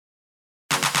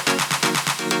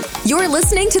You're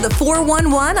listening to the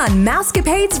 411 on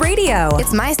Mousecapades Radio.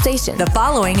 It's my station. The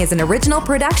following is an original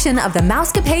production of the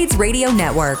Mousecapades Radio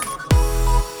Network.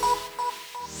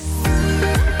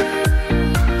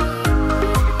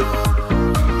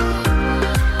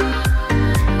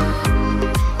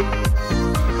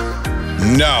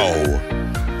 Now,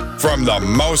 from the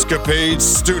Mousecapades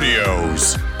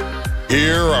Studios,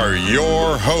 here are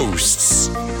your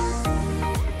hosts.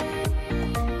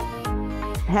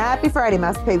 Happy Friday,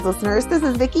 Mousecapades listeners. This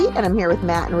is Vicki, and I'm here with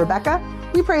Matt and Rebecca.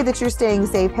 We pray that you're staying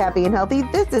safe, happy, and healthy.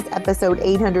 This is episode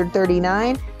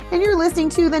 839, and you're listening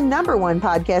to the number one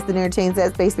podcast that entertains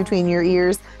that space between your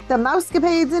ears, the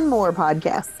Mousecapades and More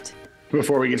podcast.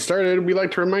 Before we get started, we'd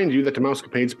like to remind you that the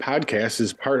Mousecapades podcast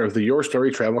is part of the Your Story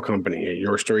Travel Company. At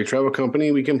Your Story Travel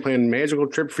Company, we can plan a magical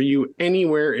trip for you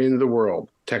anywhere in the world.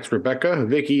 Text Rebecca,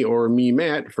 Vicky, or me,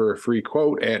 Matt, for a free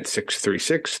quote at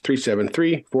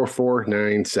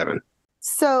 636-373-4497.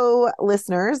 So,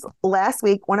 listeners, last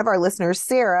week, one of our listeners,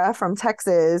 Sarah from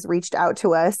Texas, reached out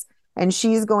to us, and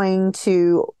she's going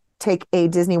to take a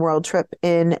Disney World trip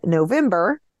in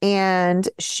November. And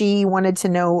she wanted to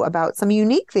know about some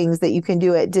unique things that you can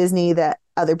do at Disney that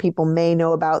other people may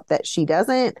know about that she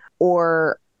doesn't,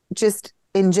 or just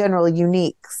in general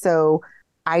unique. So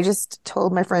I just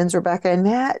told my friends Rebecca and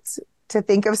Matt to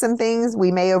think of some things.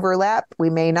 We may overlap, we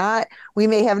may not. We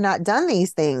may have not done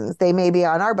these things. They may be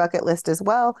on our bucket list as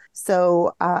well.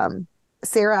 So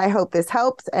Sarah, I hope this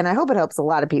helps. And I hope it helps a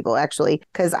lot of people, actually,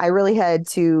 because I really had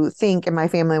to think, and my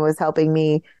family was helping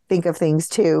me think of things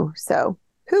too. So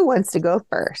who wants to go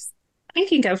first? I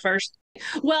can go first.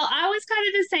 Well, I was kind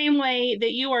of the same way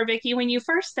that you were, Vicki. When you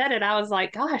first said it, I was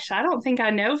like, gosh, I don't think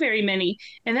I know very many.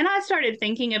 And then I started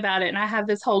thinking about it, and I have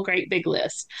this whole great big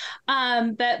list.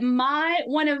 But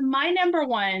one of my number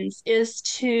ones is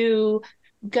to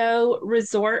go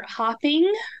resort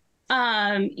hopping.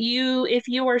 If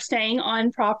you are staying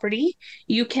on property,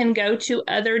 you can go to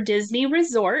other Disney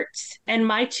resorts. And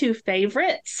my two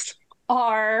favorites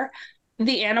are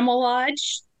the Animal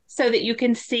Lodge, so that you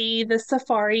can see the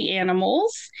safari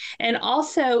animals. And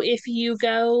also, if you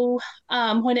go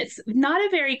when it's not a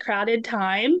very crowded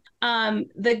time,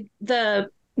 the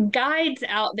guides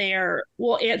out there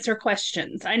will answer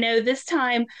questions. I know this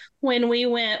time when we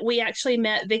went, we actually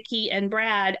met Vicki and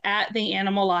Brad at the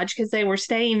Animal Lodge because they were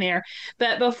staying there.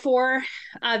 But before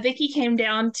Vicki came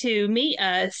down to meet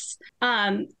us,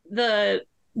 the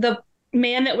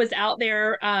man that was out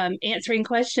there answering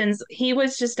questions, he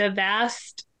was just he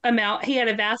had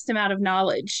a vast amount of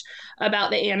knowledge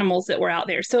about the animals that were out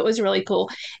there. So it was really cool.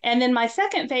 And then my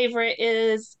second favorite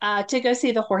is to go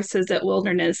see the horses at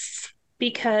Wilderness,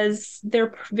 because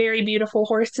they're very beautiful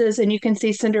horses, and you can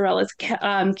see Cinderella's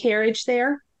carriage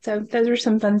there. So those are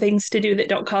some fun things to do that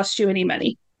don't cost you any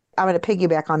money. I'm going to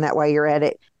piggyback on that while you're at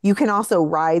it. You can also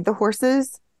ride the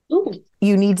horses. Ooh.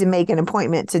 You need to make an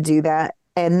appointment to do that.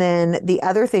 And then the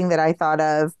other thing that I thought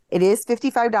of, it is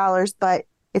 $55, but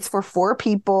it's for 4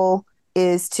 people,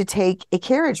 is to take a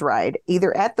carriage ride,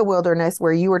 either at the Wilderness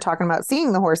where you were talking about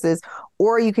seeing the horses,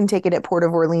 or you can take it at Port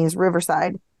of Orleans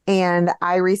Riverside. And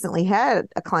I recently had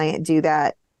a client do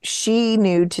that. She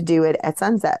knew to do it at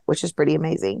sunset, which is pretty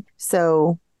amazing.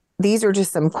 So these are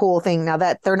just some cool things. Now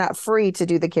that they're not free to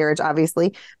do the carriage,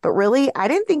 obviously, but really, I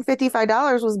didn't think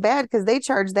 $55 was bad, because they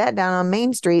charge that down on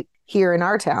Main Street here in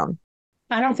our town.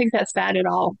 I don't think that's bad at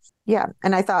all. Yeah.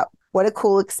 And I thought, what a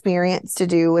cool experience to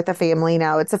do with a family.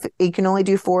 Now you can only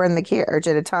do 4 in the carriage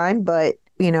at a time, but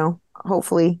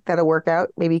hopefully that'll work out.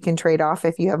 Maybe you can trade off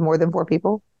if you have more than 4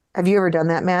 people. Have you ever done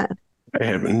that, Matt? I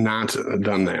have not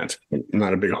done that. I'm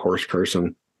not a big horse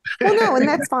person. Well, no, and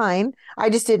that's fine. I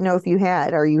just didn't know if you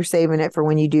had, or you're saving it for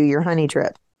when you do your honey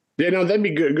trip. Yeah, no, that'd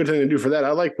be good thing to do for that.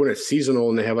 I like when it's seasonal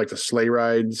and they have like the sleigh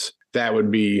rides. That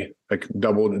would be like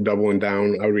doubling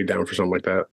down. I would be down for something like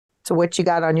that. So what you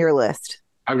got on your list?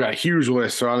 I've got a huge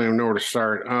list, so I don't even know where to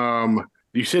start.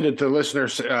 You said that the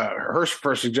listeners, her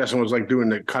first suggestion was like doing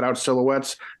the cutout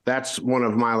silhouettes. That's one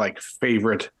of my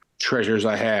favorite treasures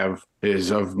I have,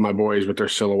 is of my boys with their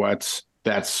silhouettes.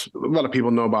 That's a lot of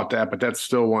people know about that, but that's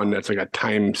still one that's like a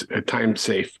time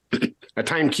safe, a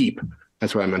time keep.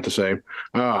 That's what I meant to say.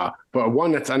 But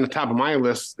one that's on the top of my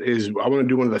list is I want to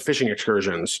do one of the fishing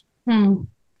excursions. You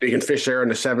can fish there in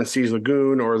the Seven Seas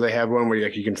Lagoon, or they have one where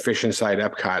you can fish inside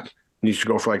Epcot. You should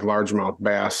go for largemouth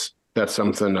bass. That's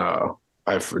something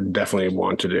I've definitely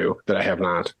want to do that I have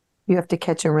not. You have to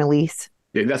catch and release.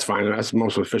 Yeah, that's fine. That's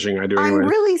most of the fishing I do anyway. I'm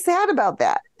really sad about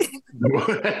that.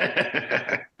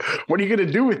 What are you going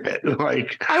to do with it?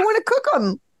 I want to cook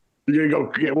them. You're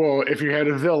going to go, well, if you had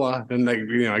a villa, then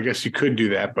I guess you could do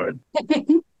that, but.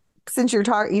 Since you were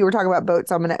talking about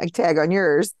boats, I'm going to tag on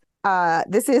yours.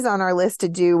 this is on our list to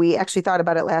do. We actually thought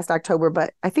about it last October,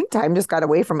 but I think time just got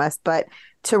away from us. But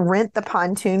to rent the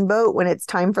pontoon boat when it's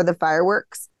time for the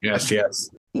fireworks. Yes.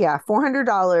 Yeah,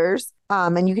 $400.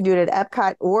 And you can do it at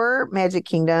Epcot or Magic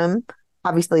Kingdom.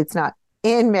 Obviously, it's not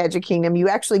in Magic Kingdom. You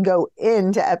actually go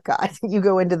into Epcot. You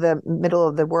go into the middle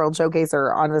of the World Showcase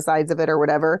or on the sides of it or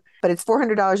whatever. But it's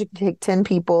 $400. You can take 10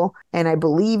 people. And I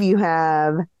believe you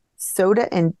have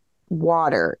soda and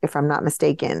water, if I'm not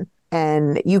mistaken.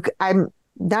 And I'm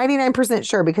 99%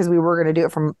 sure, because we were going to do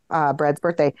it from Brad's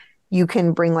birthday. You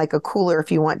can bring like a cooler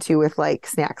if you want to, with like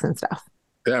snacks and stuff.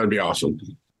 That would be awesome.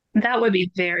 That would be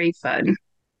very fun.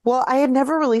 Well, I had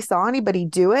never really saw anybody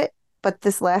do it, but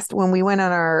when we went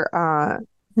on our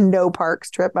no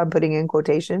parks trip, I'm putting in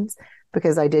quotations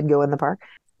because I did go in the park.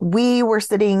 We were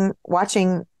sitting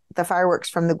watching the fireworks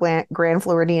from the Grand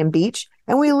Floridian Beach,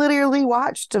 and we literally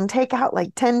watched them take out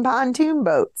like 10 pontoon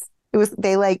boats.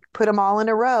 They like put them all in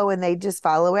a row and they just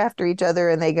follow after each other,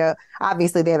 and they go,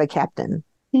 obviously they have a captain.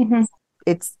 Mm-hmm.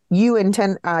 It's you and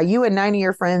 9 of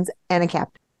your friends and a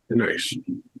captain. Nice.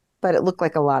 But it looked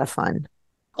like a lot of fun.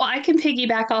 Well, I can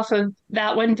piggyback off of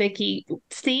that one, Vicki.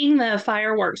 Seeing the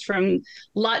fireworks from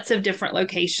lots of different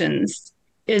locations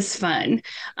is fun.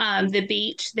 The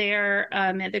beach there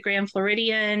at the Grand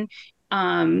Floridian,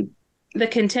 the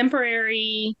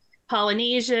Contemporary,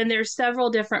 Polynesian, there's several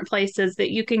different places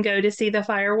that you can go to see the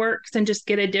fireworks and just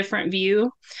get a different view.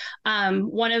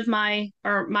 My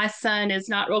son is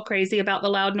not real crazy about the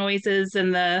loud noises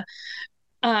and the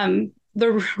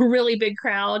really big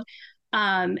crowd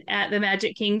at the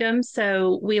Magic Kingdom.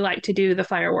 So we like to do the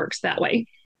fireworks that way.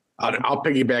 I'll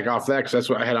piggyback off that, because that's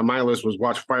what I had on my list, was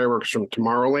watch fireworks from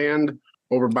Tomorrowland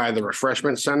over by the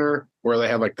refreshment center, where they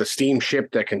have like the steam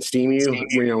ship that can steam you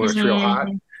when it's real hot.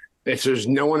 There's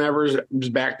no one ever is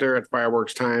back there at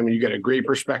fireworks time. You get a great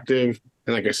perspective.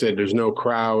 And like I said, there's no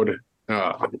crowd.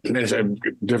 And it's a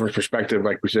different perspective,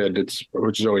 like we said,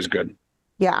 which is always good.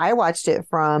 Yeah, I watched it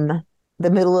from the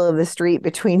middle of the street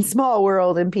between Small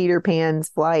World and Peter Pan's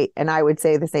Flight, and I would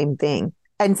say the same thing.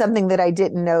 And something that I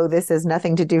didn't know, this has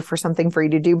nothing to do for something for you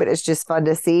to do, but it's just fun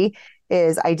to see,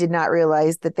 is I did not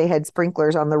realize that they had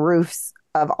sprinklers on the roofs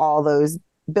of all those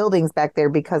buildings back there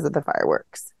because of the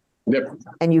fireworks. Yep.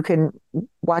 And you can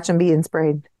watch them being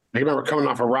sprayed. I remember coming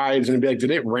off of rides and be like,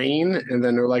 did it rain? And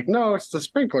then they're like, no, it's the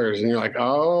sprinklers. And you're like,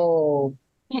 oh.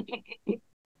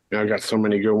 I've got so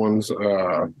many good ones.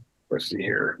 Let's see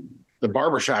here. The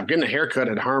barbershop, getting a haircut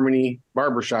at Harmony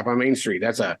Barbershop on Main Street.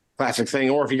 That's a classic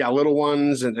thing. Or if you got little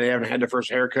ones and they haven't had their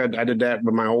first haircut, I did that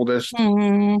with my oldest.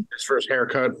 Mm-hmm. His first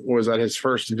haircut was at his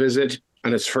first visit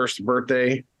on his first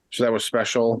birthday. So that was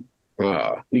special.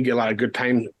 You get a lot of good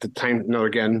time.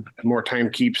 More time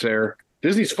keeps there.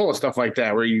 Disney's full of stuff like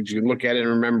that, where you look at it and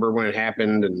remember when it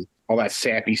happened and all that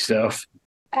sappy stuff.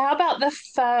 How about the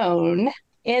phone?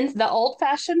 In the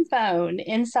old-fashioned phone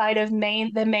inside of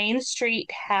the Main Street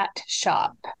hat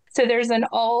shop. So there's an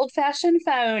old-fashioned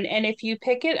phone, and if you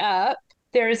pick it up,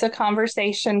 there's a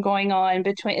conversation going on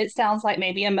between, it sounds like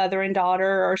maybe a mother and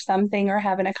daughter or something, or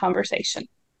having a conversation.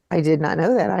 I did not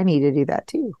know that. I need to do that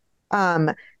too.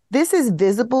 This is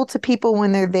visible to people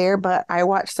when they're there, but I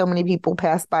watch so many people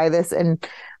pass by this and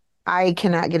I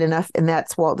cannot get enough. And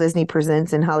that's Walt Disney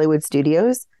Presents in Hollywood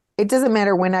Studios. It doesn't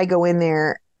matter when I go in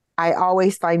there. I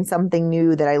always find something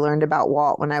new that I learned about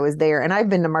Walt when I was there. And I've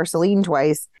been to Marceline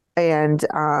twice, and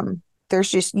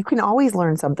you can always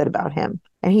learn something about him.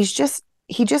 And he just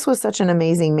was such an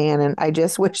amazing man. And I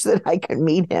just wish that I could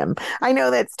meet him. I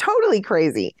know that's totally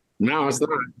crazy. No, it's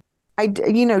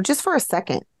not. Just for a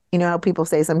second, how people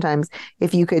say sometimes,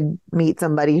 if you could meet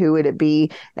somebody, who would it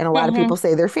be? And a lot of people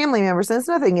say they're family members. And it's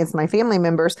nothing against my family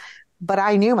members, but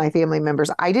I knew my family members.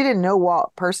 I didn't know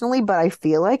Walt personally, but I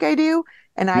feel like I do.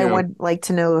 And I would like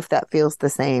to know if that feels the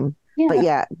same. Yeah. But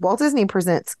yeah, Walt Disney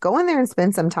Presents, go in there and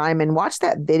spend some time and watch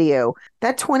that video.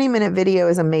 That 20-minute video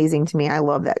is amazing to me. I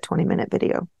love that 20-minute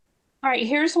video. All right,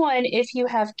 here's one. If you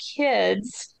have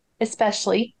kids,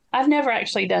 especially, I've never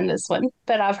actually done this one,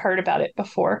 but I've heard about it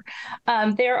before.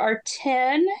 There are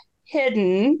 10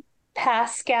 hidden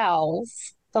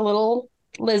Pascals, the little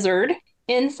lizard,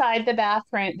 inside the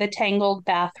bathroom, the Tangled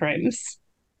bathrooms.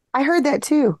 I heard that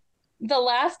too. The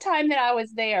last time that I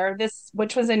was there,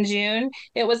 which was in June,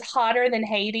 it was hotter than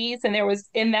Hades, and there was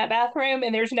in that bathroom,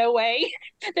 and there's no way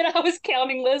that I was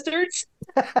counting lizards.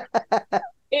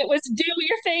 It was do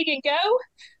your thing and go,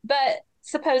 but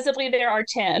supposedly there are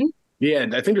 10. Yeah,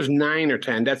 I think there's 9 or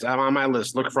 10. That's on my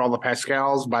list. Look for all the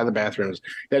Pascals by the bathrooms.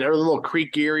 That little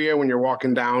creek area when you're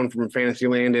walking down from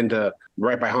Fantasyland into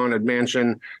right by Haunted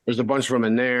Mansion. There's a bunch of them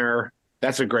in there.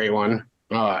 That's a great one.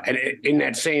 And in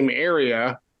that same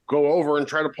area, go over and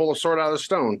try to pull a sword out of the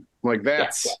stone. Like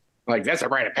that's Yes. like that's a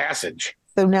rite of passage.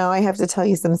 So now I have to tell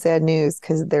you some sad news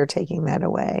because they're taking that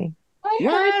away. I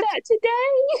What? heard that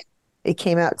today. It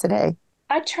came out today.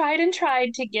 I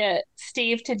tried to get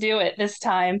Steve to do it this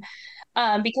time,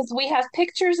 because we have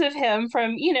pictures of him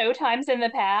from, times in the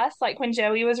past, like when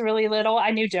Joey was really little.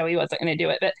 I knew Joey wasn't going to do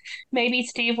it, but maybe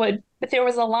Steve would. But there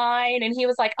was a line, and he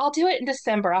was like, "I'll do it in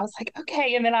December." I was like,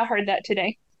 "Okay." And then I heard that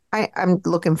today. I'm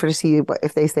looking for to see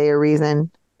if they say a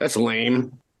reason. That's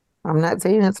lame. I'm not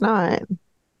saying it's not.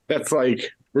 That's like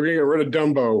we're gonna get rid of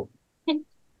Dumbo.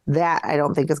 That I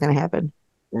don't think is going to happen.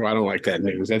 Well, I don't like that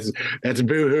news. That's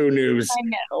boo-hoo news. I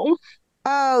know.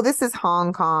 Oh, this is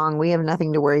Hong Kong. We have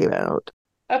nothing to worry about.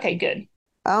 Okay, good.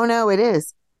 Oh, no, it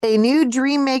is. A new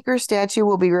Dreammaker statue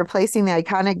will be replacing the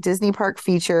iconic Disney Park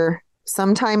feature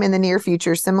sometime in the near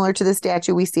future, similar to the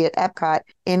statue we see at Epcot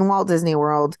in Walt Disney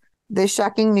World. This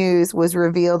shocking news was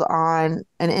revealed on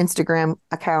an Instagram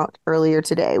account earlier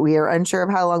today. We are unsure of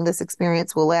how long this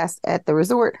experience will last at the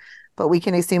resort, but we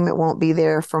can assume it won't be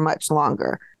there for much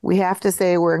longer. We have to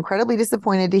say we're incredibly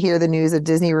disappointed to hear the news of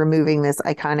Disney removing this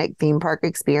iconic theme park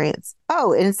experience.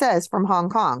 Oh, and it says from Hong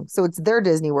Kong, so it's their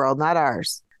Disney World, not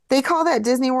ours. They call that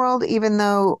Disney World even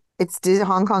though it's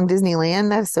Hong Kong Disneyland.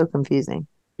 That's so confusing.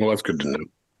 Well, that's good to know.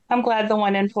 I'm glad the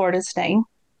one in Florida is staying.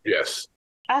 Yes.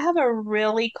 I have a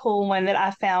really cool one that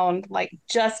I found like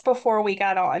just before we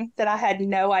got on that I had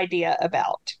no idea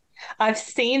about. I've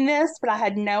seen this, but I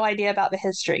had no idea about the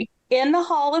history. In the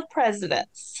Hall of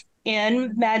Presidents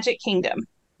in Magic Kingdom,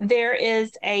 there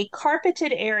is a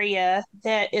carpeted area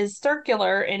that is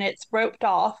circular and it's roped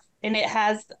off, and it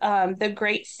has the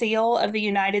Great Seal of the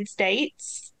United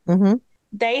States. Mm-hmm.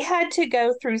 They had to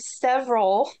go through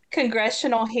several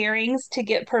congressional hearings to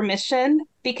get permission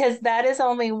because that is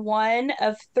only one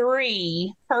of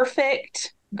 3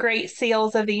 perfect Great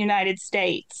Seals of the United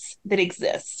States that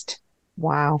exist.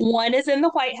 Wow. One is in the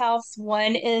White House,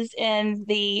 one is in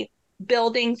the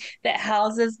building that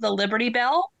houses the Liberty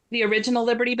Bell, the original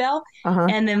Liberty Bell, Uh-huh.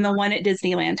 and then the one at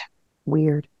Disneyland.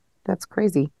 Weird. That's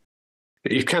crazy.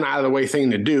 It's kind of out of the way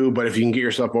thing to do, but if you can get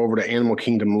yourself over to Animal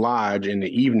Kingdom Lodge in the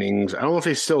evenings, I don't know if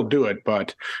they still do it,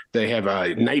 but they have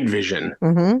a night vision.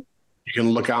 Mm-hmm. You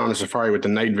can look out on the safari with the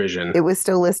night vision. It was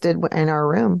still listed in our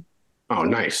room. Oh,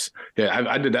 nice. Yeah,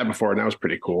 I did that before, and that was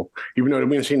pretty cool. Even though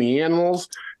we didn't see any animals,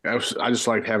 I just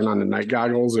liked having on the night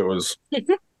goggles. It was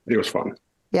fun.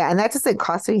 Yeah, and that doesn't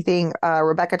cost anything.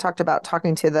 Rebecca talked about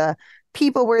talking to the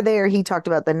people were there. He talked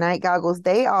about the night goggles.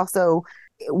 They also,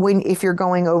 if you're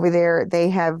going over there, they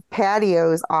have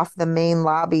patios off the main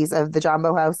lobbies of the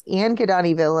Jambo House and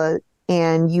Kidani Villa,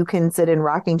 and you can sit in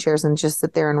rocking chairs and just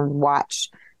sit there and watch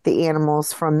the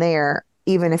animals from there,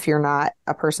 even if you're not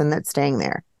a person that's staying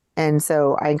there. And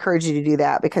so I encourage you to do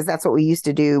that because that's what we used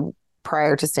to do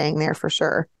prior to staying there for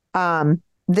sure.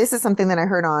 This is something that I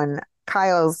heard on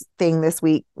Kyle's thing this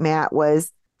week, Matt,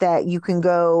 was that you can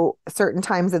go certain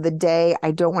times of the day.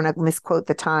 I don't want to misquote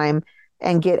the time,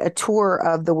 and get a tour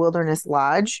of the Wilderness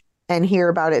Lodge and hear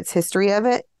about its history of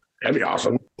it. That'd be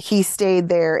awesome. He stayed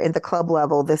there at the club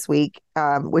level this week,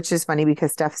 which is funny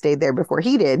because Steph stayed there before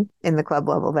he did in the club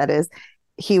level. That is,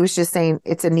 he was just saying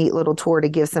it's a neat little tour to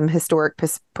give some historic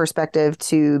perspective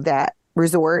to that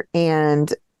resort.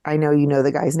 And I know you know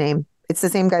the guy's name. It's the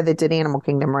same guy that did Animal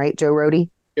Kingdom, right? Joe Rohde?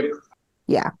 Yep.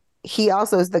 Yeah. He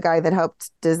also is the guy that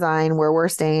helped design where we're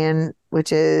staying,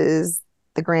 which is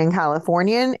the Grand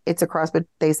Californian. It's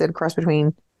they said cross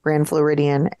between Grand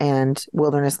Floridian and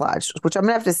Wilderness Lodge, which I'm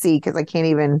gonna have to see because I can't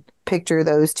even picture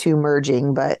those two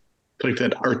merging, but It's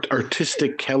like that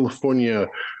artistic California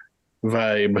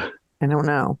vibe. I don't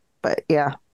know. But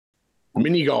yeah.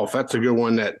 Mini golf, that's a good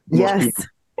one that most Yes. people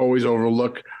always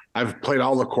overlook. I've played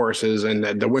all the courses, and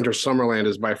the Winter Summerland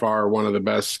is by far one of the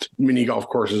best mini golf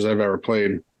courses I've ever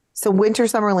played. So Winter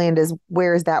Summerland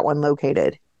where is that one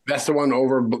located? That's the one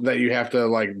over that you have to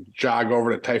like jog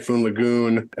over to Typhoon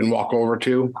Lagoon and walk over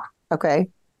to. Okay.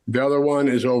 The other one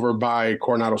is over by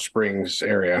Coronado Springs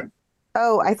area.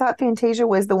 Oh, I thought Fantasia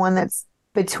was the one that's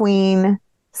between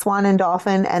Swan and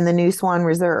Dolphin and the New Swan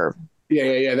Reserve.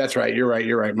 Yeah. That's right. You're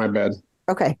right. My bad.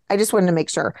 Okay. I just wanted to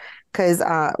make sure because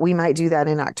we might do that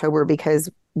in October because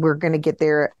we're going to get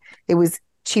there. It was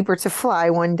cheaper to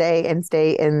fly one day and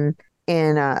stay in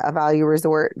a value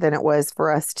resort than it was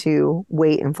for us to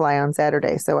wait and fly on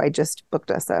Saturday. So I just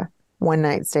booked us a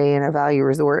 1-night stay in a value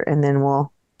resort and then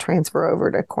we'll transfer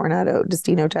over to Coronado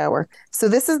Destino Tower. So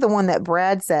this is the one that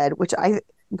Brad said,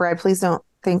 Brad, please don't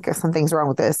think something's wrong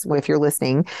with this if you're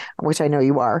listening, which I know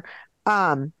you are.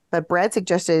 But Brad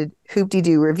suggested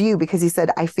Hoop-Dee-Doo review because he said,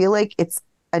 I feel like it's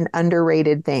an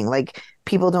underrated thing. Like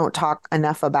people don't talk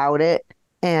enough about it.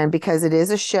 And because it is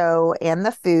a show and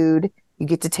the food, you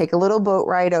get to take a little boat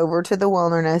ride over to the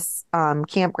wilderness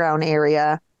campground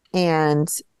area. And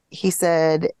he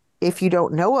said, if you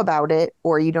don't know about it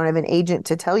or you don't have an agent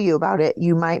to tell you about it,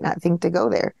 you might not think to go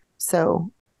there.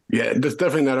 So, yeah, that's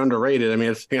definitely not underrated. I mean,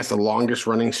 I think that's the longest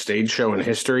running stage show in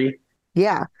history.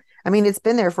 yeah. I mean, it's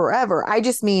been there forever. I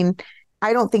just mean,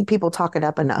 I don't think people talk it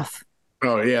up enough.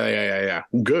 Oh, yeah.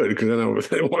 Good, because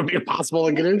then it would be impossible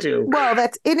to get into. Well,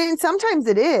 that's it. And sometimes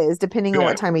it is, depending on Yeah.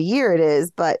 what time of year it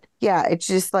is. But yeah, it's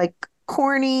just like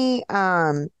corny.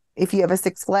 If you have a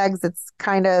Six Flags, it's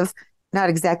kind of not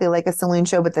exactly like a saloon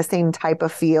show, but the same type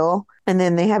of feel. And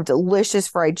then they have delicious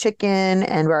fried chicken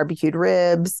and barbecued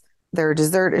ribs. Their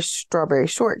dessert is strawberry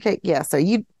shortcake. Yeah. So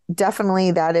you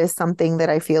definitely, that is something that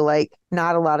I feel like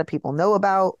not a lot of people know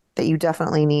about that you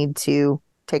definitely need to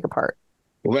take apart.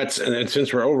 Well, and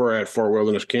since we're over at Fort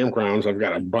Wilderness Campgrounds, I've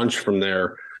got a bunch from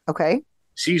there. Okay.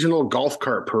 Seasonal golf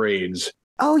cart parades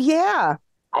Oh, yeah.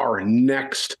 are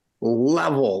next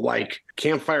level, like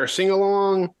campfire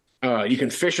sing-along. You can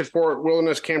fish at Fort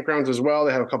Wilderness Campgrounds as well.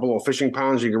 They have a couple little fishing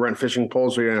ponds. You can rent fishing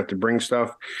poles so you don't have to bring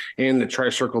stuff. And the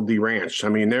Tri-Circle D Ranch. I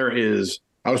mean,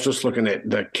 I was just looking at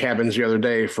the cabins the other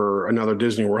day for another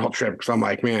Disney World trip because I'm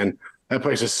like, man, that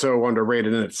place is so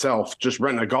underrated in itself. Just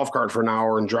renting a golf cart for an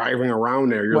hour and driving around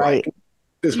there, you're Right. like,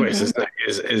 this place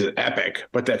is epic.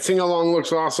 But that sing-along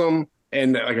looks awesome.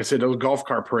 And like I said, those golf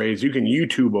cart parades, you can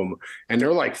YouTube them, and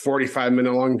they're like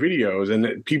 45-minute long videos.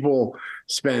 And people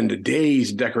spend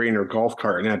days decorating their golf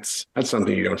cart, and that's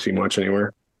something you don't see much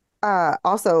anywhere.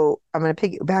 Also, I'm going to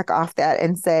piggyback off that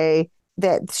and say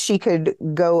that she could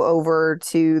go over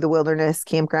to the wilderness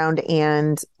campground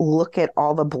and look at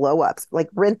all the blow-ups, like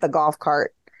rent the golf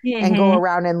cart and go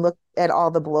around and look at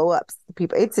all the blow-ups.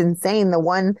 People, it's insane. The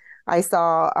one I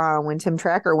saw when Tim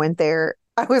Tracker went there,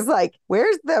 I was like,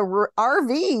 where's the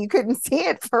RV? You couldn't see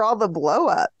it for all the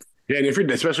blow-ups. Yeah, and if you're,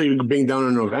 especially being down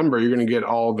in November, you're going to get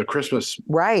all the Christmas.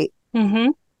 Right.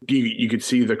 You could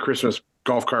see the Christmas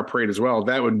golf cart parade as well.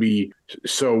 That would be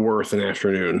so worth an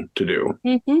afternoon to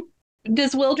do.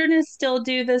 Does Wilderness still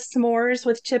do the s'mores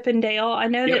with Chip and Dale? I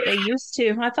know that they used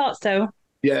to. I thought so.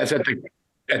 Yeah, that's at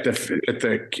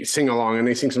the sing along, and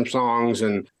they sing some songs,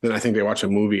 and then I think they watch a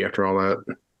movie after all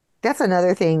that. That's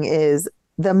another thing is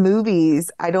the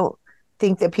movies. I don't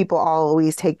think that people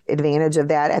always take advantage of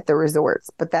that at the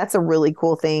resorts, but that's a really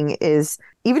cool thing is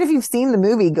even if you've seen the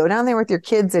movie, go down there with your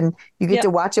kids and you get to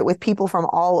watch it with people from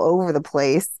all over the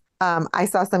place. I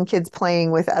saw some kids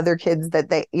playing with other kids that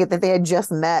they had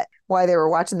just met while they were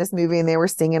watching this movie, and they were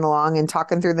singing along and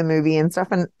talking through the movie and stuff.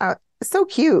 And it's so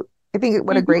cute. I think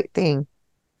what a great thing.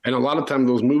 And a lot of times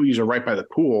those movies are right by the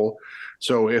pool.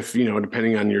 So if,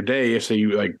 depending on your day, if say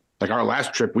you like our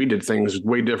last trip, we did things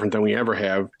way different than we ever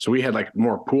have. So we had like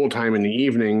more pool time in the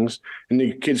evenings, and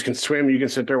the kids can swim. You can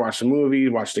sit there, watch the movie,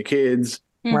 watch the kids.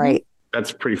 Right.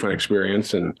 That's a pretty fun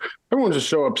experience. And everyone's just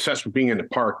so obsessed with being in the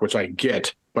park, which I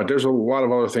get, but there's a lot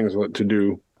of other things to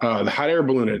do. The hot air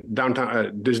balloon at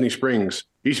downtown Disney Springs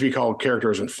used to be called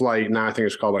Characters in Flight. Now I think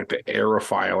it's called like the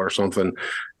Aerophile or something.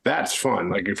 That's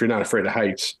fun. Like if you're not afraid of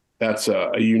heights, that's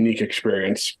a unique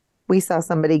experience. We saw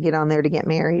somebody get on there to get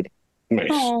married. Nice.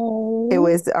 Oh. It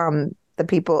was the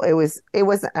people. It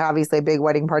wasn't obviously a big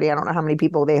wedding party. I don't know how many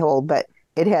people they hold, but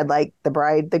it had like the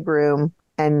bride, the groom,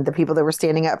 and the people that were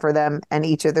standing up for them, and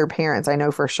each of their parents. I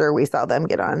know for sure we saw them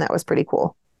get on. That was pretty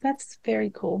cool. That's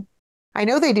very cool. I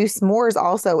know they do s'mores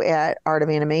also at Art of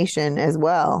Animation as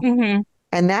well.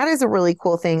 And that is a really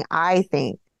cool thing, I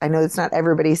think. I know it's not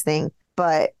everybody's thing,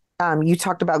 but you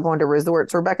talked about going to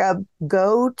resorts, Rebecca.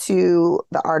 Go to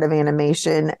the Art of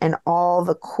Animation and all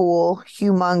the cool,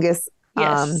 humongous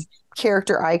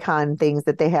character icon things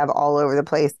that they have all over the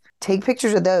place. Take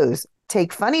pictures of those.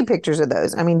 Take funny pictures of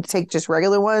those. I mean, take just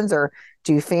regular ones or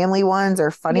do family ones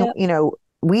or funny.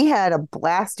 We had a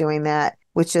blast doing that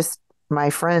with just my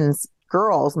friends,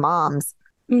 girls, moms.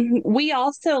 We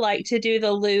also like to do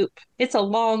the loop. It's a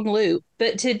long loop,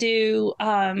 but to do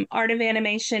Art of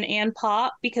Animation and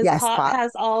Pop, because Pop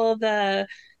has all of the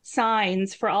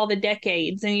signs for all the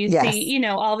decades, and you see,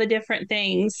 all the different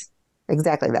things.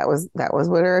 Exactly. That was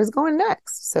where I was going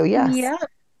next. So yes. Yeah.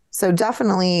 So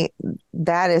definitely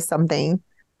that is something.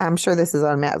 I'm sure this is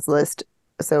on Matt's list.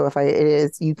 So if it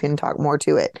is, you can talk more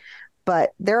to it. But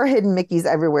there are hidden Mickeys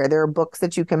everywhere. There are books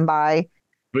that you can buy.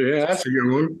 But yeah, that's a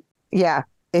good one. Yeah.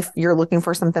 If you're looking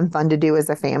for something fun to do as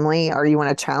a family or you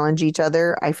want to challenge each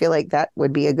other, I feel like that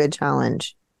would be a good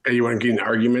challenge. And you want to get in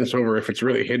arguments over if it's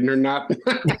really hidden or not?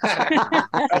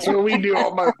 That's what we do.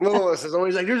 All my littlest is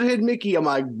always like, there's a hidden Mickey. I'm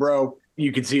like, bro,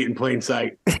 You can see it in plain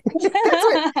sight.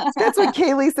 That's what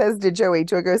Kaylee says to Joey.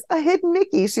 Joey goes, a hidden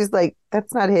Mickey. She's like,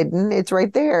 that's not hidden. It's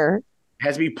right there.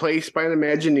 Has to be placed by an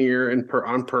Imagineer and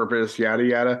on purpose, yada,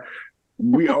 yada.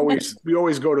 We always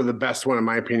go to the best one, in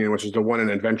my opinion, which is the one in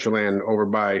Adventureland over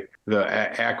by the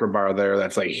Acrobar there.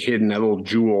 That's like hidden, that little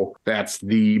jewel. That's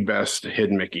the best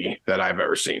hidden Mickey that I've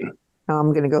ever seen.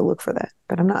 I'm going to go look for that,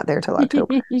 but I'm not there till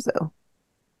October. So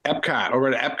Epcot,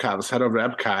 over to Epcot. Let's head over to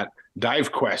Epcot.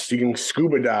 Dive Quest. You can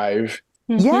scuba dive.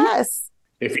 Yes.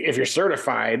 If you're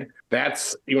certified,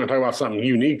 you want to talk about something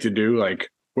unique to do. Like,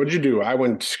 what'd you do? I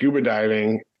went scuba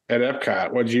diving at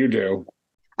Epcot. What'd you do?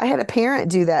 I had a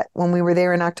parent do that when we were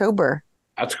there in October.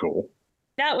 That's cool.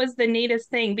 That was the neatest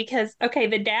thing because, okay,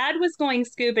 the dad was going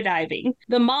scuba diving.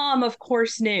 The mom, of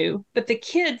course, knew, but the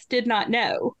kids did not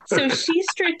know. So she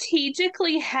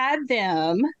strategically had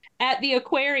them at the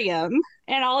aquarium,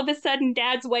 and all of a sudden,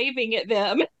 dad's waving at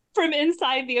them from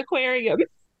inside the aquarium.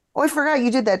 Oh, I forgot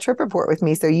you did that trip report with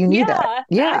me, so you knew that.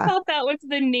 Yeah. I thought that was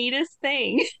the neatest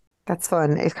thing. That's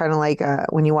fun. It's kind of like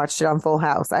when you watched it on Full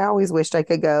House. I always wished I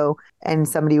could go and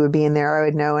somebody would be in there. I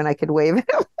would know and I could wave at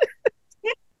them.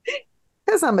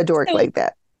 Because I'm a dork like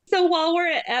that. So while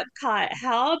we're at Epcot,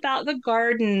 how about the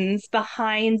gardens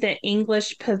behind the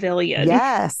English Pavilion?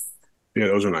 Yes. Yeah,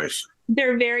 those are nice.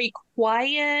 They're very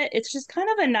quiet. It's just kind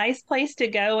of a nice place to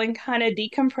go and kind of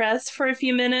decompress for a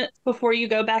few minutes before you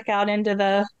go back out into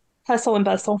the hustle and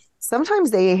bustle.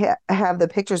 Sometimes they have the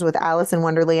pictures with Alice in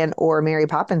Wonderland or Mary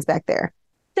Poppins back there.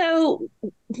 So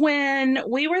when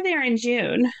we were there in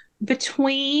June,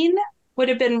 would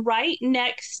have been right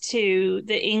next to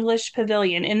the English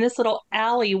Pavilion in this little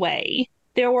alleyway,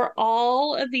 there were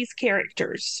all of these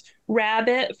characters.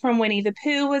 Rabbit from Winnie the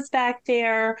Pooh was back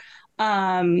there.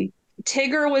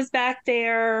 Tigger was back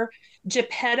there.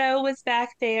 Geppetto was back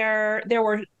there. There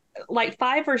were like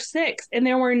 5 or 6, and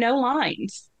there were no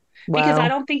lines. Wow. Because I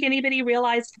don't think anybody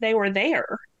realized they were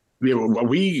there. Yeah,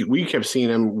 we kept seeing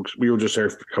them. We were just there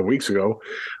a couple weeks ago.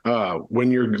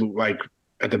 When you're like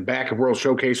at the back of World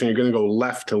Showcase and you're going to go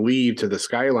left to leave to the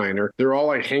Skyliner, they're all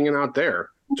like hanging out there,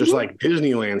 just like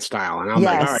Disneyland style. And I'm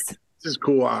like, all right, this is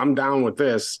cool. I'm down with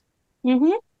this.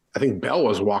 Mm-hmm. I think Belle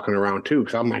was walking around too,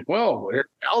 because I'm like, well,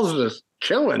 Belle's just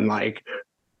chilling. Like,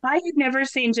 I had never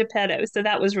seen Geppetto, so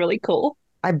that was really cool.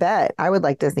 I bet. I would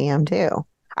like to see him too.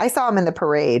 I saw him in the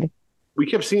parade. We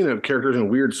kept seeing the characters in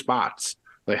weird spots.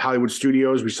 Like Hollywood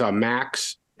Studios, we saw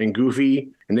Max and Goofy,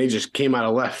 and they just came out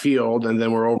of left field, and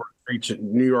then we're over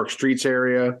New York streets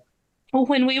area. Well,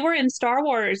 when we were in Star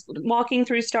Wars, walking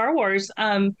through Star Wars,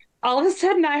 all of a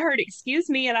sudden I heard, excuse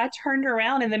me, and I turned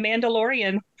around and the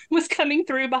Mandalorian was coming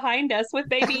through behind us with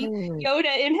baby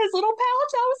Yoda in his little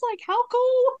pouch. I was like, how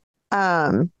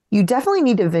cool. You definitely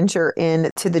need to venture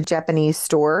into the Japanese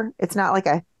store. It's not like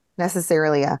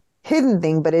necessarily a hidden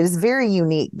thing, but it is very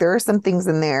unique. There are some things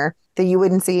in there that you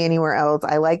wouldn't see anywhere else.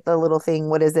 I like the little thing.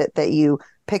 What is it that you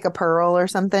pick a pearl or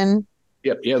something?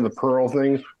 Yep, yeah, the pearl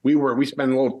thing. We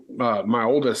spent a little. My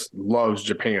oldest loves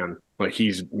Japan. Like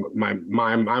he's my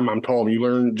mom told him, you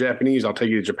learn Japanese, I'll take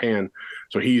you to Japan.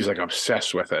 So he's like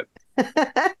obsessed with it.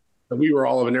 We were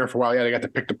all over there for a while. Yeah, they got to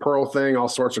pick the pearl thing, all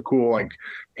sorts of cool like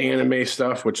anime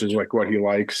stuff, which is like what he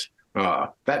likes.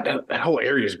 That whole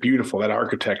area is beautiful. That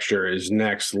architecture is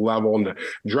next level, and the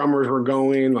drummers were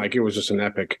going. Like it was just an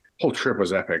epic. Whole trip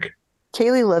was epic.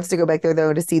 Kaylee loves to go back there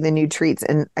though to see the new treats,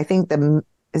 and I think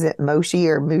is it Moshi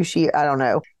or Mushi? I don't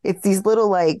know. It's these little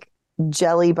like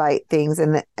jelly bite things,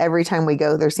 and every time we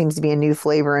go, there seems to be a new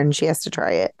flavor, and she has to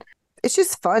try it. It's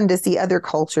just fun to see other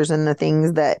cultures and the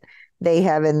things that they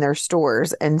have in their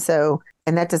stores, and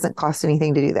that doesn't cost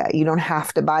anything to do that. You don't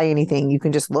have to buy anything. You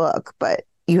can just look, but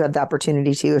you have the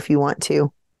opportunity to if you want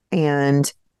to.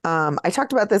 And I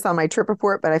talked about this on my trip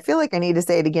report, but I feel like I need to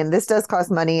say it again. This does cost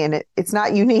money, and it's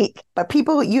not unique. But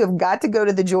people, you have got to go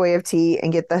to the Joy of Tea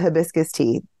and get the hibiscus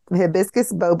tea,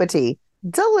 hibiscus boba tea.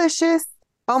 Delicious.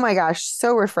 Oh my gosh,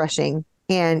 so refreshing.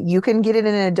 And you can get it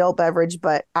in an adult beverage,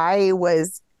 but I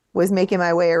was making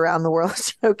my way around the World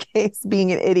Showcase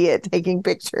being an idiot taking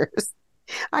pictures.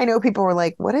 I know people were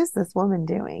like, what is this woman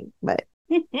doing? But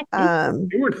they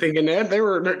were thinking that they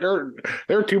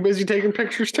were too busy taking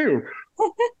pictures too.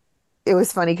 It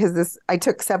was funny because I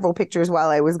took several pictures while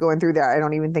I was going through there. I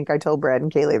don't even think I told Brad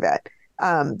and Kaylee that.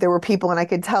 There were people, and I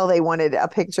could tell they wanted a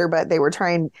picture, but they were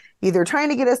either trying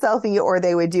to get a selfie, or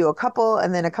they would do a couple,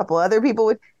 and then a couple other people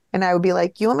would. And I would be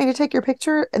like, you want me to take your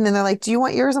picture? And then they're like, do you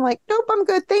want yours? I'm like, nope, I'm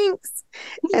good. Thanks.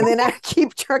 And then I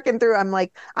keep trucking through. I'm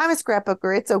like, I'm a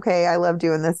scrapbooker. It's okay. I love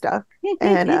doing this stuff.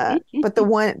 And, but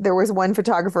there was one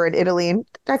photographer in Italy, and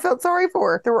I felt sorry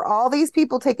for her. There were all these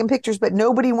people taking pictures, but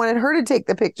nobody wanted her to take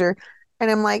the picture.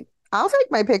 And I'm like, I'll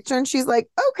take my picture. And she's like,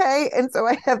 okay. And so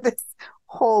I have this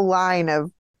whole line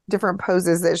of different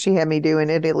poses that she had me do in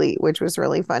Italy, which was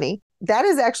really funny. That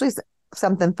is actually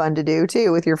something fun to do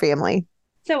too with your family.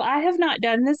 So I have not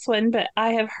done this one, but I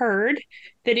have heard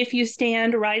that if you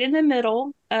stand right in the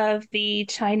middle of the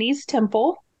Chinese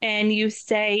temple and you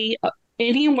say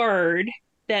any word,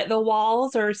 that the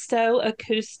walls are so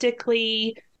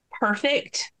acoustically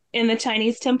perfect in the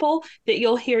Chinese temple that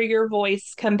you'll hear your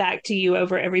voice come back to you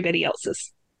over everybody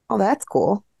else's. Oh, that's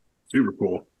cool. Super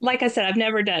cool. Like I said, I've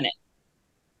never done it.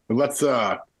 But let's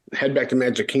head back to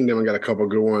Magic Kingdom. I got a couple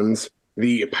good ones.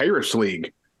 The Pirates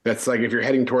League. That's like if you're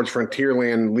heading towards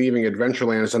Frontierland, leaving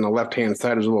Adventureland, it's on the left-hand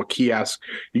side. There's a little kiosk.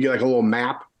 You get like a little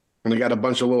map, and they got a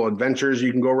bunch of little adventures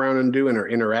you can go around and do, and are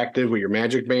interactive with your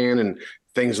Magic Band, and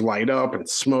things light up and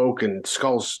smoke, and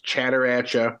skulls chatter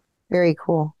at you. Very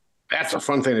cool. That's a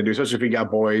fun thing to do, especially if you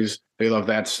got boys. They love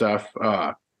that stuff.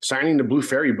 Signing the Blue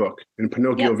Fairy book in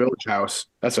Pinocchio Village House.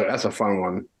 That's a fun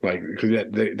one. Like, because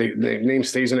the name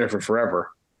stays in there for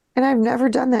forever. And I've never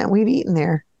done that. We've eaten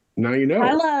there. Now you know.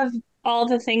 I love all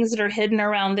the things that are hidden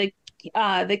around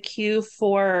the queue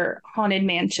for Haunted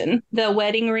Mansion. The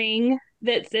wedding ring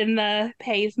that's in the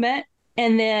pavement,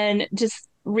 and then just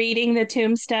reading the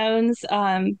tombstones.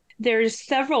 There's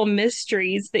several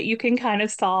mysteries that you can kind of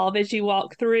solve as you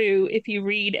walk through if you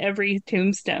read every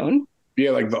tombstone.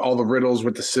 Yeah, like all the riddles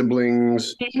with the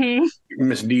siblings,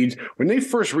 misdeeds. When they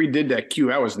first redid that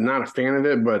queue, I was not a fan of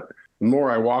it, but the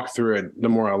more I walk through it, the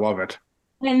more I love it.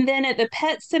 And then at the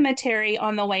pet cemetery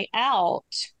on the way out,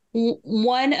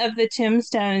 one of the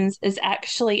tombstones is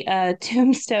actually a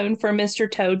tombstone for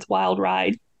Mr. Toad's Wild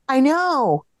Ride. I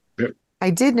know. Yep. I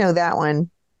did know that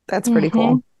one. That's pretty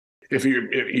cool. If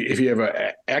you have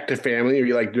an active family or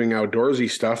you like doing outdoorsy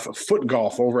stuff, foot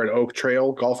golf over at Oak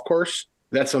Trail Golf Course,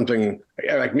 that's something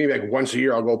like maybe like once a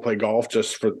year I'll go play golf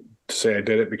just to say I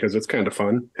did it because it's kind of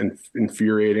fun and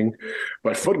infuriating.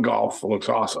 But foot golf looks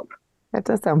awesome. That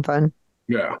does sound fun.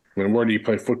 Yeah. And where do you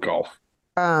play foot golf?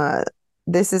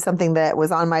 This is something that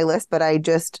was on my list, but I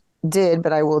just did,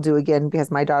 but I will do again because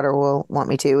my daughter will want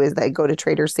me to, is that I go to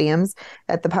Trader Sam's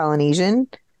at the Polynesian.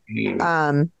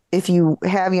 If you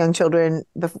have young children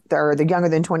or they're younger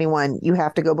than 21, you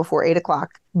have to go before 8:00.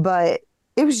 But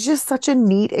it was just such a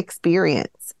neat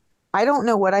experience. I don't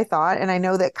know what I thought. And I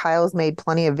know that Kyle's made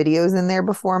plenty of videos in there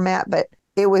before, Matt, but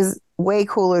it was way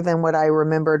cooler than what I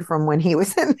remembered from when he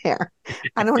was in there.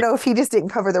 I don't know if he just didn't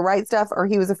cover the right stuff or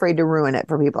he was afraid to ruin it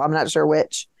for people. I'm not sure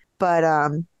which,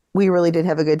 but we really did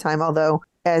have a good time. Although,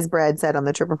 as Brad said on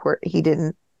the trip report, he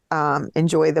didn't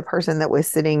enjoy the person that was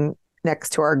sitting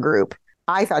next to our group.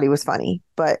 I thought he was funny,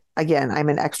 but again, I'm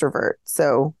an extrovert,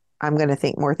 so I'm going to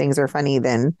think more things are funny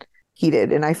than he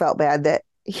did. And I felt bad that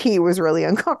he was really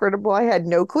uncomfortable. I had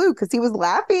no clue because he was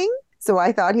laughing. So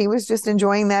I thought he was just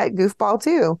enjoying that goofball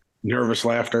too. Nervous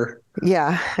laughter.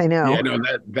 Yeah, I know. Yeah, no,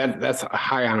 that's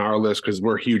high on our list because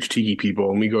we're huge tiki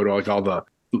people and we go to like all the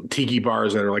tiki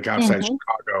bars that are like outside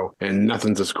Chicago, and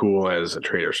nothing's as cool as a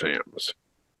Trader Sam's.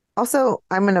 Also,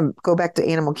 I'm going to go back to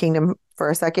Animal Kingdom for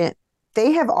a second.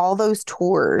 They have all those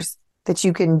tours that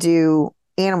you can do,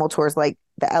 animal tours, like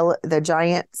the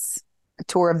Giants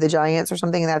tour of the Giants or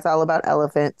something. And that's all about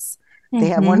elephants. They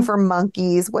have one for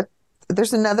monkeys.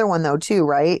 There's another one though too,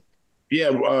 right? Yeah,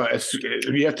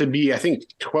 you have to be, I think,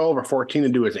 12 or 14 to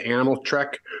do an animal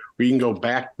trek where you can go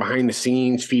back behind the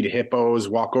scenes, feed hippos,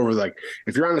 walk over. Like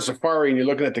if you're on the safari and you're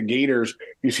looking at the gators,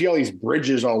 you see all these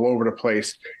bridges all over the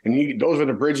place, and those are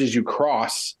the bridges you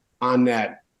cross on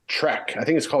that trek. I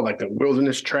think it's called like the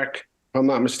Wilderness Trek, if I'm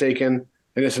not mistaken,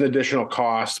 and it's an additional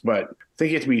cost. But I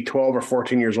think you have to be 12 or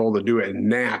 14 years old to do it,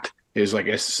 and that is like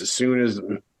as soon as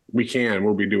we can,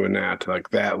 we'll be doing that. Like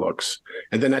that looks,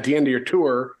 and then at the end of your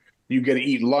tour, you get to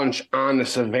eat lunch on the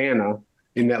savannah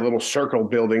in that little circle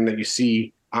building that you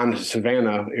see on the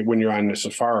savannah when you're on the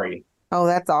safari. Oh,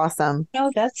 that's awesome.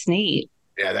 Oh, that's neat.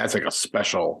 Yeah, that's like a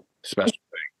special thing.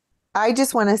 I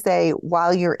just want to say,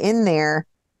 while you're in there,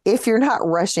 if you're not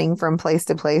rushing from place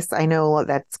to place, I know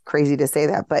that's crazy to say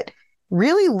that, but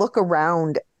really look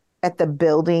around at the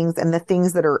buildings and the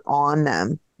things that are on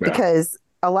them, because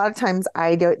a lot of times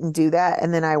I didn't do that.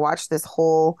 And then I watched this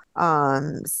whole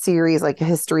series, like a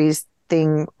history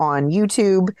thing on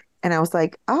YouTube. And I was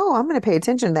like, oh, I'm going to pay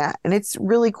attention to that. And it's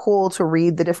really cool to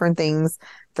read the different things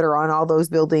that are on all those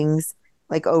buildings,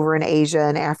 like over in Asia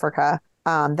and Africa,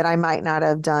 that I might not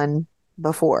have done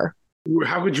before.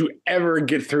 How could you ever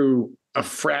get through a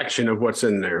fraction of what's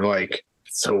in there? Like,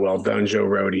 so well done, Joe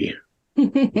Rohde.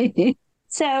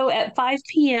 So at 5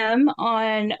 p.m.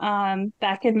 on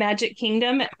back in Magic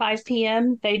Kingdom at 5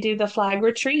 p.m., they do the flag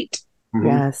retreat.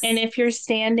 Yes. And if you're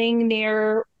standing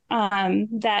near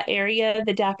that area,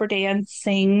 the Dapper Dan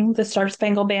sing the Star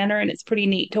Spangled Banner, and it's pretty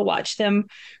neat to watch them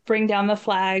bring down the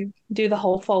flag, do the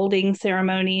whole folding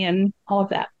ceremony and all of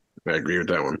that. I agree with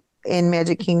that one. In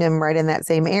Magic Kingdom, right in that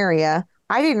same area,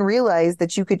 I didn't realize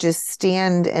that you could just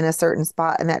stand in a certain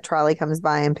spot and that trolley comes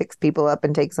by and picks people up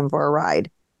and takes them for a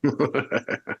ride. Yeah,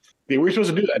 we were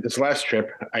supposed to do that this last trip.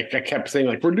 I kept saying,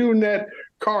 like, we're doing that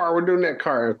car. And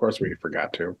of course, we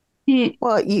forgot to.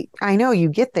 Well, I know you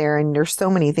get there and there's so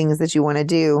many things that you want to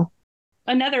do.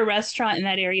 Another restaurant in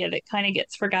that area that kind of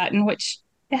gets forgotten, which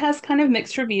it has kind of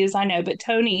mixed reviews, I know, but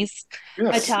Tony's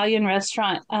Italian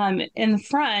restaurant in the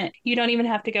front, you don't even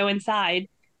have to go inside.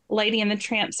 Lady and the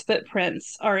Tramp's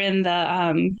footprints are in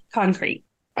the concrete.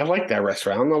 I like that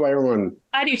restaurant. I don't know why everyone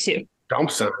I do too.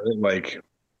 dumps on it. Like,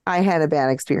 I had a bad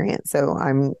experience, so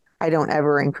I don't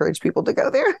ever encourage people to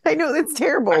go there. I know that's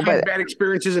terrible, I've but had bad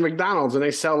experiences at McDonald's and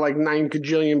they sell like 9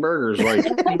 gajillion burgers. Like,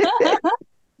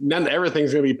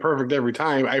 everything's gonna be perfect every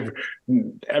time.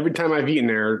 Every time I've eaten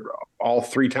there, all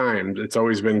 3 times, it's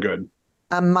always been good.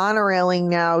 I'm monorailing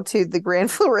now to the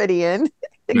Grand Floridian.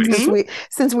 Nice.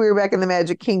 Since we were back in the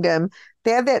Magic Kingdom,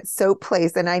 they have that soap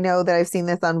place, and I know that I've seen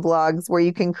this on vlogs where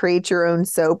you can create your own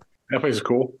soap. That place is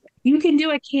cool. You can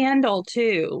do a candle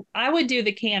too. I would do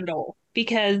the candle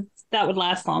because that would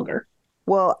last longer.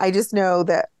 Well, I just know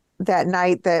that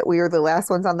night that we were the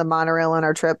last ones on the monorail on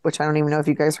our trip, which I don't even know if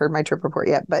you guys heard my trip report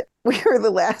yet, but we were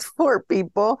the last 4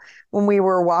 people. When we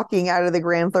were walking out of the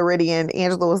Grand Floridian,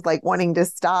 Angela was like wanting to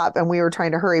stop and we were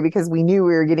trying to hurry because we knew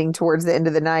we were getting towards the end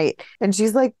of the night. And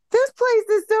she's like, this place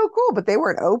is so cool, but they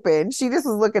weren't open. She just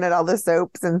was looking at all the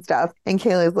soaps and stuff. And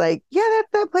Kayla's like, yeah,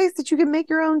 that's that place that you can make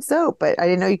your own soap. But I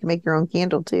didn't know you can make your own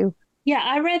candle too. Yeah,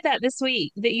 I read that this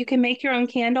week that you can make your own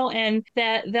candle and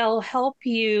that they'll help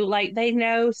you. Like they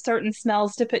know certain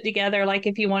smells to put together. Like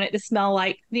if you want it to smell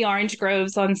like the orange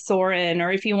groves on Soarin',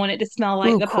 or if you want it to smell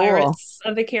like the cool. Pirates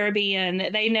of the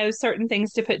Caribbean, they know certain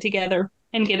things to put together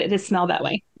and get it to smell that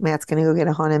way. Matt's going to go get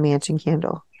a Haunted Mansion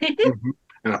candle.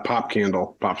 And a pop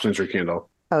Century candle.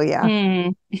 Oh, yeah.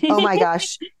 Oh, my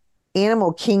gosh.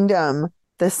 Animal Kingdom,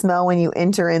 the smell when you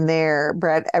enter in there.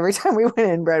 Brad, every time we went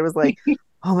in, Brad was like,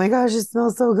 oh my gosh, it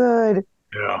smells so good.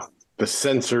 Yeah. The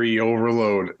sensory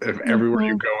overload of everywhere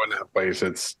you go in that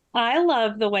place. I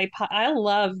love the way, I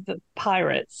love the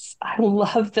Pirates. I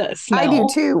love the smell. I do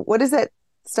too. What is that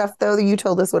stuff though? You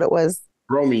told us what it was.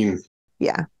 Bromine.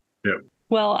 Yeah. Yep.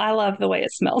 Well, I love the way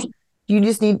it smells. You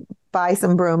just need to buy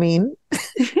some bromine.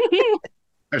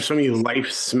 There's so many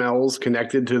life smells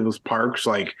connected to those parks.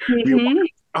 Like,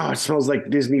 it smells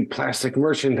like Disney plastic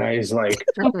merchandise. Like,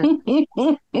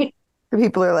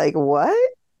 People are like, what?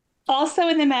 Also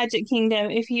in the Magic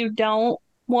Kingdom, if you don't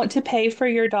want to pay for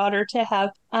your daughter to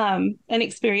have an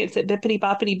experience at Bippity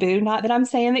Boppity Boo, not that I'm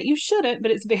saying that you shouldn't, but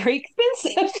it's very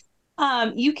expensive.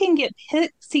 You can get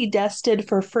pixie dusted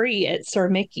for free at Sir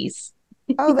Mickey's.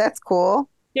 Oh, that's cool.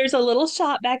 There's a little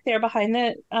shop back there behind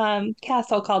the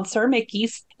castle called Sir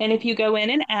Mickey's. And if you go in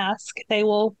and ask, they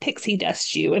will pixie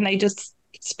dust you and they just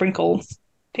sprinkle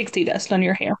pixie dust on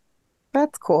your hair.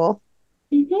 That's cool.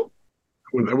 Mm-hmm.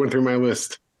 I went through my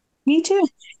list. Me too.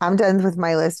 I'm done with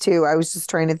my list too. I was just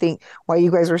trying to think while you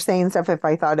guys were saying stuff if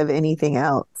I thought of anything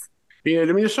else. Yeah, I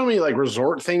mean, there's so many like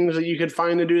resort things that you could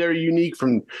find to do that are unique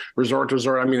from resort to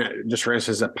resort. I mean, just for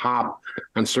instance, at Pop,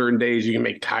 on certain days, you can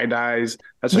make tie-dyes.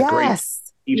 That's a great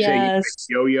Yes.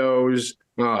 yo-yos.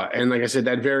 And like I said,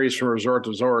 that varies from resort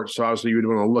to resort. So obviously you would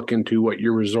want to look into what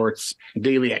your resort's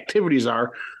daily activities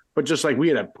are. But just like we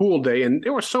had a pool day and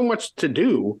there was so much to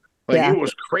do. It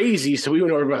was crazy. So we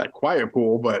went over by that quiet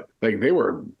pool, but like they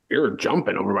were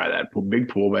jumping over by that pool, big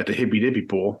pool, by the hippy dippy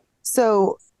pool.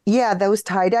 So yeah, those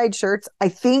tie-dyed shirts, I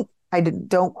think,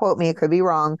 don't quote me, it could be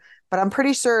wrong, but I'm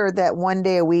pretty sure that one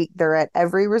day a week they're at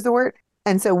every resort.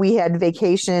 And so we had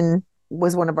vacation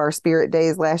was one of our spirit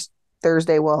days last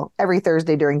Thursday. Well, every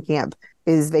Thursday during camp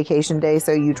is vacation day.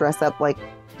 So you dress up like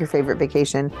your favorite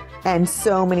vacation. And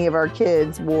so many of our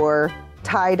kids wore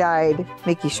tie-dyed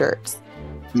Mickey shirts.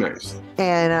 Nice.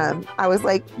 And I was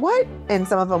like, what? And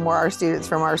some of them were our students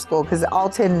from our school because all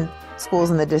 10 schools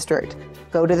in the district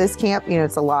go to this camp. You know,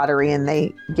 it's a lottery and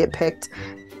they get picked.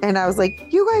 And I was like,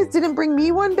 you guys didn't bring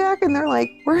me one back? And they're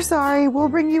like, we're sorry. We'll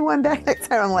bring you one back next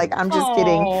time. I'm like, I'm just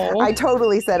kidding. I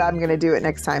totally said I'm going to do it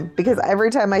next time because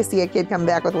every time I see a kid come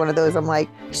back with one of those, I'm like,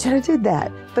 should have did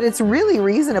that. But it's really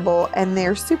reasonable and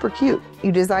they're super cute.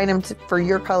 You design them for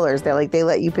your colors. They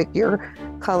let you pick your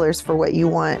colors for what you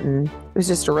want. And it was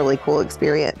just a really cool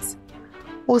experience.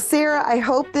 Well, Sarah, I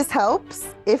hope this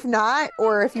helps. If not,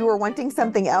 or if you were wanting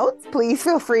something else, please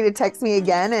feel free to text me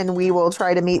again and we will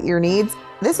try to meet your needs.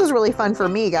 This was really fun for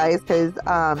me, guys, because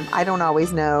I don't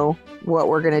always know what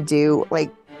we're going to do.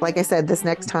 Like I said, this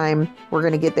next time we're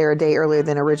going to get there a day earlier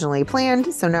than originally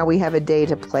planned. So now we have a day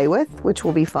to play with, which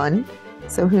will be fun.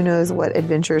 So who knows what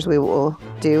adventures we will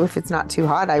do. If it's not too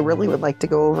hot, I really would like to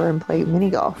go over and play mini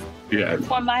golf. Yeah.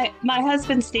 Well, my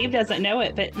husband Steve doesn't know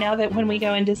it, but now that when we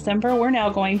go in December, we're now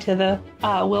going to the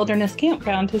wilderness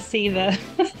campground to see the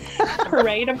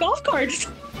parade of golf carts.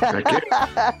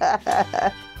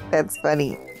 That's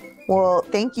funny. Well,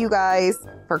 thank you guys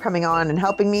for coming on and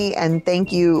helping me. And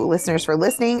thank you, listeners, for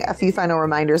listening. A few final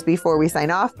reminders before we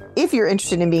sign off. If you're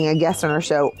interested in being a guest on our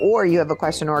show or you have a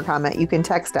question or a comment, you can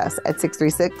text us at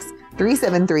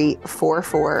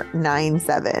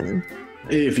 636-373-4497.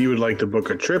 If you would like to book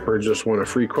a trip or just want a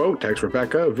free quote, text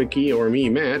Rebecca, Vicky, or me,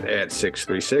 Matt, at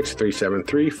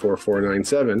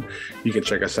 636-373-4497. You can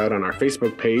check us out on our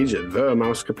Facebook page, The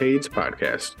Mousecapades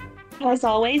Podcast. As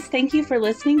always, thank you for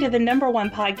listening to the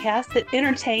 #1 podcast that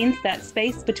entertains that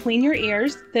space between your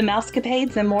ears, the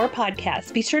Mousecapades and More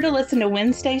podcast. Be sure to listen to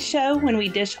Wednesday's show when we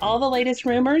dish all the latest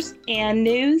rumors and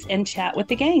news and chat with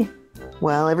the gang.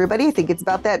 Well, everybody, I think it's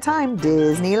about that time.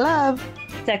 Disney love.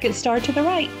 Second star to the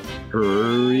right.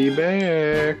 Hurry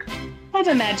back. Have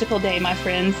a magical day, my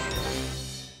friends.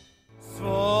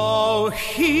 So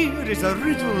here is a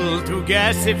riddle to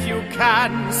guess if you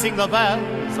can sing the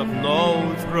bells of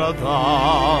Notre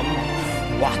Dame.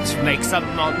 What makes a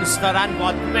monster and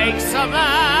what makes a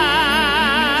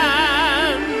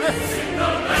man? Sing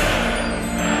the bells.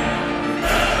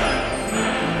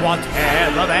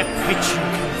 Whatever that pitch, you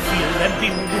can feel them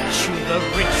bewitch you, the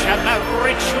rich and the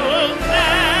ritual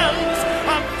bell.